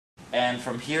And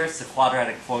from here it's the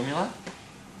quadratic formula.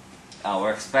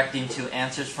 We're expecting 2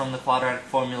 answers from the quadratic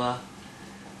formula.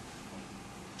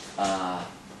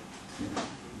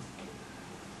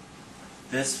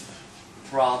 This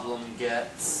problem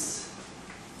gets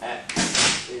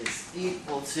x is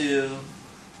equal to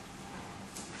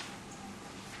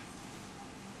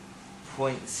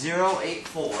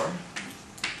 0.084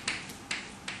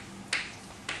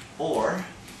 or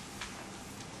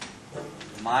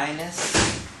minus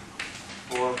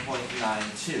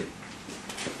 4.92.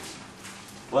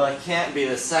 Well, it can't be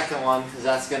the second one because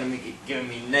that's going to be giving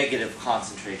me negative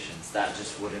concentrations. That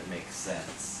just wouldn't make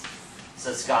sense.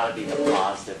 So it's got to be the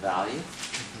positive value.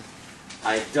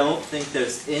 I don't think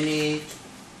there's any,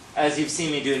 as you've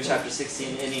seen me do in chapter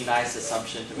 16, any nice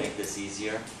assumption to make this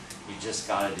easier. You just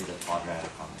got to do the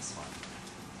quadratic on this one.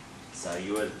 So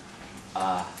you would,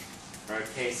 for our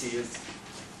case, use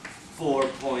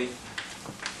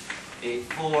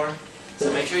 4.84.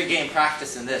 So make sure you gain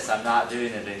practice in this. I'm not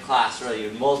doing it in class, really.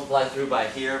 You multiply through by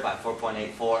here, by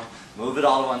 4.84. Move it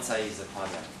all to one side, use the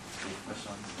quadratic. Any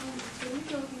questions? Do you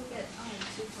know if you get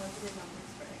 2 positive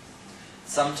numbers for x?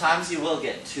 Sometimes you will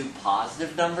get 2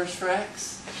 positive numbers for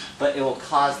x, but it will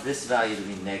cause this value to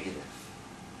be negative.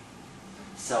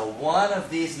 So one of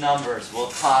these numbers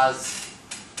will cause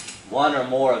one or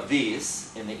more of these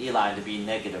in the E line to be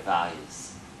negative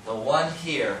values. The one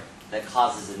here that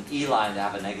causes an E line to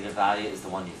have a negative value is the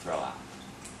one you throw out.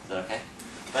 Is that okay?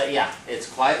 But yeah, it's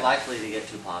quite likely to get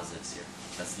 2 positives here.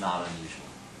 That's not unusual.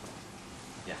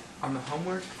 Yeah. On the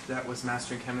homework that was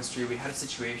Mastering Chemistry, we had a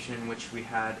situation in which we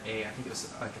had I think it was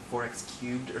like a 4x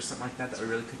cubed or something like that we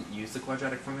really couldn't use the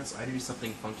quadratic formula, so I had to do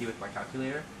something funky with my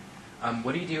calculator.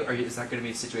 What do you do? Is that going to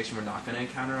be a situation we're not going to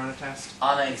encounter on a test?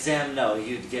 On an exam, no.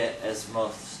 You'd get as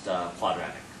most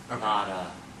quadratic, okay. Not a,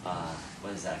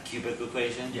 what is that, a cubic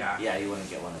equation? Yeah. Yeah, you wouldn't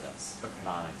get one of those. Okay.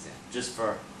 Not an exam. Just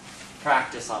for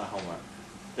practice on a homework.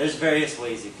 There's various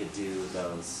ways you could do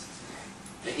those.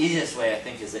 The easiest way, I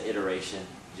think, is an iteration.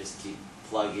 You just keep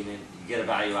plugging in. You get a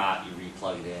value out, you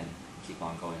re-plug it in, keep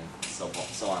on going, so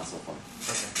on and so forth.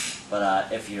 Okay.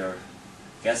 But if you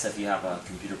have a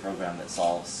computer program that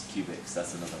solves cubics,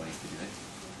 that's another way to do it.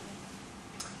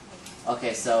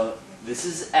 Okay, so this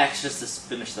is x just to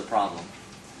finish the problem.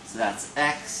 So that's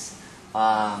x.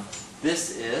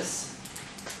 This is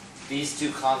these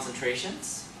 2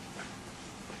 concentrations.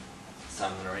 So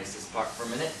I'm going to erase this part for a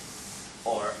minute,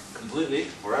 or completely,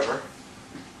 wherever.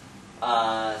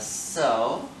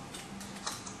 So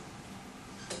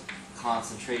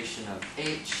concentration of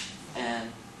HC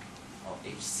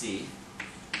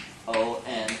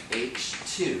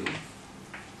ONH2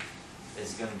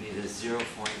 is going to be the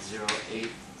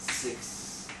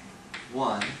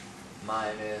 0.0861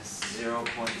 minus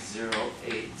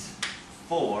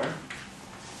 0.084,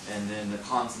 and then the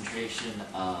concentration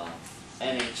of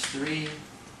NH3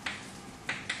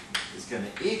 is going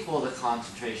to equal the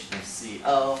concentration of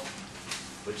CO,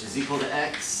 which is equal to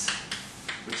X,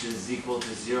 which is equal to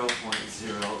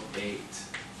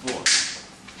 0.084.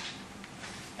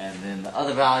 And then the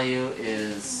other value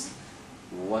is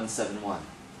 171.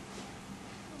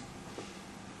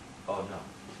 Oh no.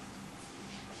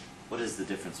 What is the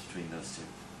difference between those two?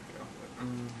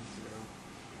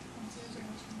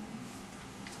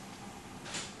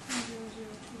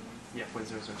 Yeah,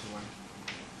 0.0021.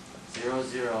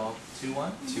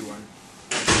 0021? 21.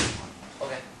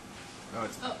 Okay. Oh,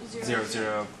 it's Oh,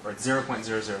 0, or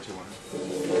 0.0021.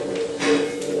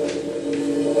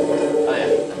 Oh yeah,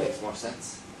 that makes more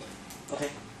sense. Okay.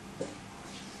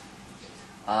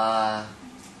 I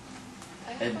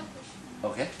have And- a question.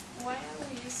 Okay. Why are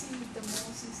we using the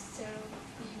moles instead of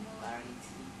the molarity?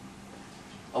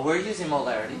 Oh, we're using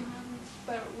molarity.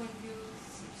 But when you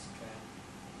subtract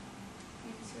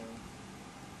zero.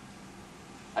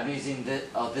 I'm using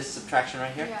this subtraction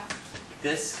right here. Yeah.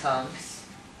 This comes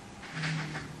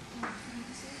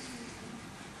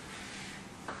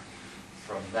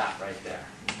from that right there.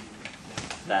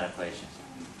 That equation.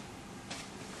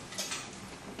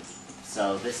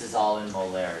 So this is all in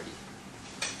molarity.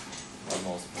 Or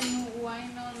moles per. And why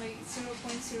not like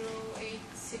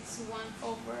 0.0861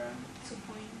 over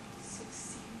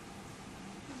 2.16?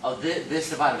 Oh, this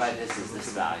divided by this is this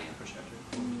value. Push after.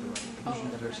 Oh, And then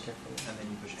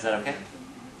you push Is that okay?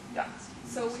 Yeah.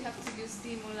 So we have to use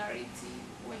the molarity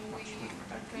when we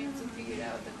are trying to figure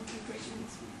out the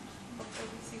concentrations of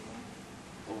every single.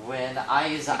 When I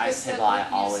use the ice table, I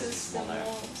always use molarity.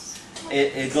 moles.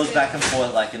 It goes back and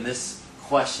forth. Like in this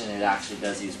question, it actually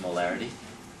does use molarity.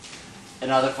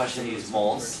 Another question, use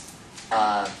moles.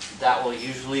 That will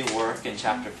usually work in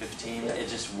chapter 15. It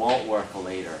just won't work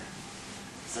later.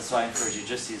 So that's why I encourage you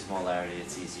just use molarity,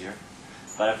 it's easier.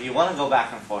 But if you want to go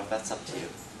back and forth, that's up to you.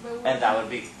 But we're And that gonna- would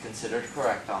be considered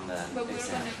correct on the But we're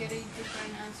exam. gonna get a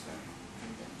different answer.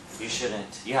 from them. You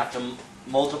shouldn't. You have to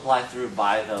multiply through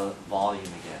by the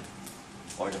volume again.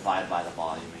 Or divide by the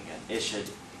volume again. It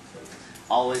should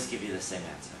always give you the same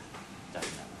answer.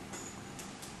 Definitely.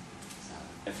 So,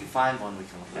 if you find one, we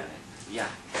can look at it. Yeah.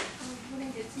 When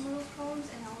I did some little problems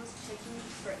and I was checking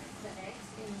for the x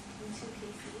into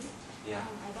KC, Yeah.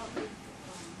 I got like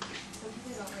sometimes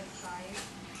I got like 5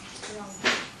 around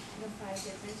the 5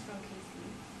 difference from KC.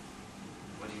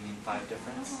 What do you mean 5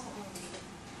 difference?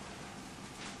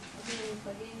 Okay, when you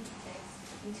plug in x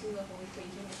into the whole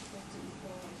equation, it's supposed to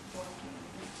equal like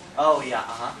 4.4. Oh yeah,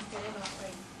 uh-huh. Instead I got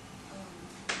like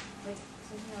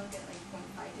sometimes I'll get like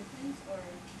 0.5 difference, or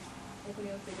like when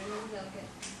you have bigger numbers I'll get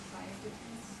 5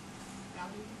 difference,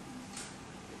 rounding difference.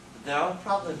 There will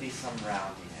probably be some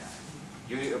rounding error.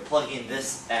 You're plugging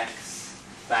this x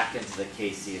back into the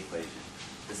KC equation.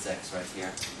 This x right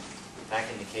here.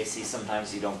 Back into KC,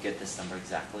 sometimes you don't get this number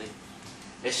exactly.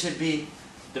 It should be,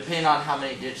 depending on how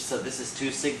many digits, so this is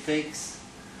 2 sig figs.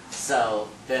 So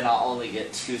then I'll only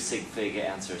get 2 sig fig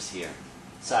answers here.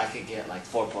 So I could get like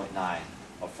 4.9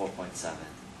 or 4.7.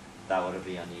 That would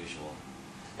be unusual.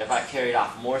 If I carried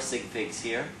off more sig figs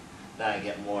here, then I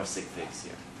get more sig figs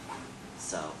here.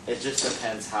 So it just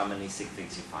depends how many sig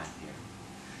figs you find here.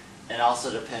 It also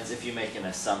depends if you make an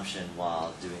assumption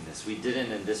while doing this. We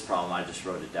didn't in this problem, I just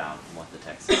wrote it down from what the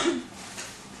text said.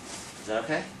 Is that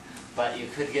okay? But you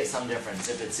could get some difference.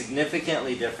 If it's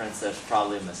significantly different, there's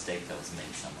probably a mistake that was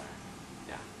made somewhere.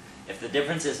 Yeah. If the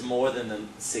difference is more than the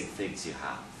sig figs you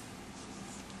have,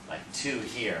 like 2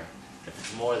 here, if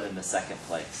it's more than the second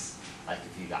place, like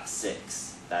if you got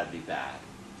 6, that'd be bad.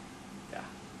 Yeah.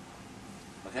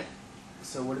 Okay?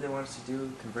 So what do they want us to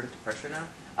do? Convert it to pressure now?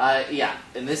 Yeah,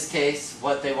 in this case,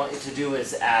 what they want you to do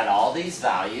is add all these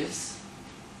values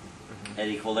at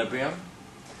equilibrium,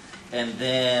 and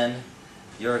then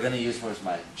you're going to use, where's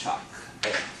my chalk?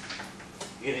 There.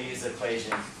 You're going to use the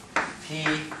equation P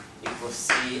equals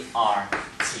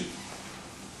CRT.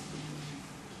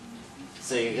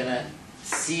 So you're going to,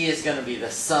 C is going to be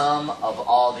the sum of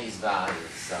all these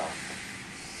values, so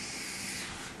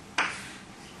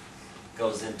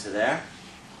goes into there.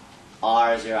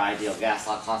 R is your ideal gas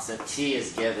law constant. T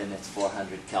is given, it's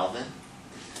 400 Kelvin.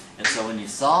 And so when you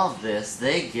solve this,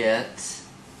 they get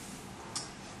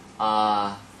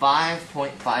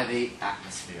 5.58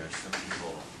 atmospheres for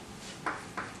people.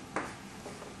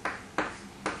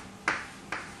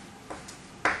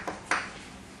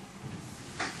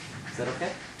 Is that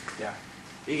okay? Yeah.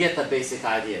 You get the basic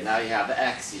idea. Now you have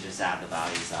X, you just add the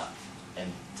values up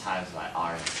and times by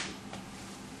R and T.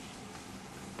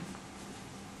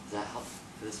 Does that help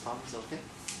for this problem? Is it okay?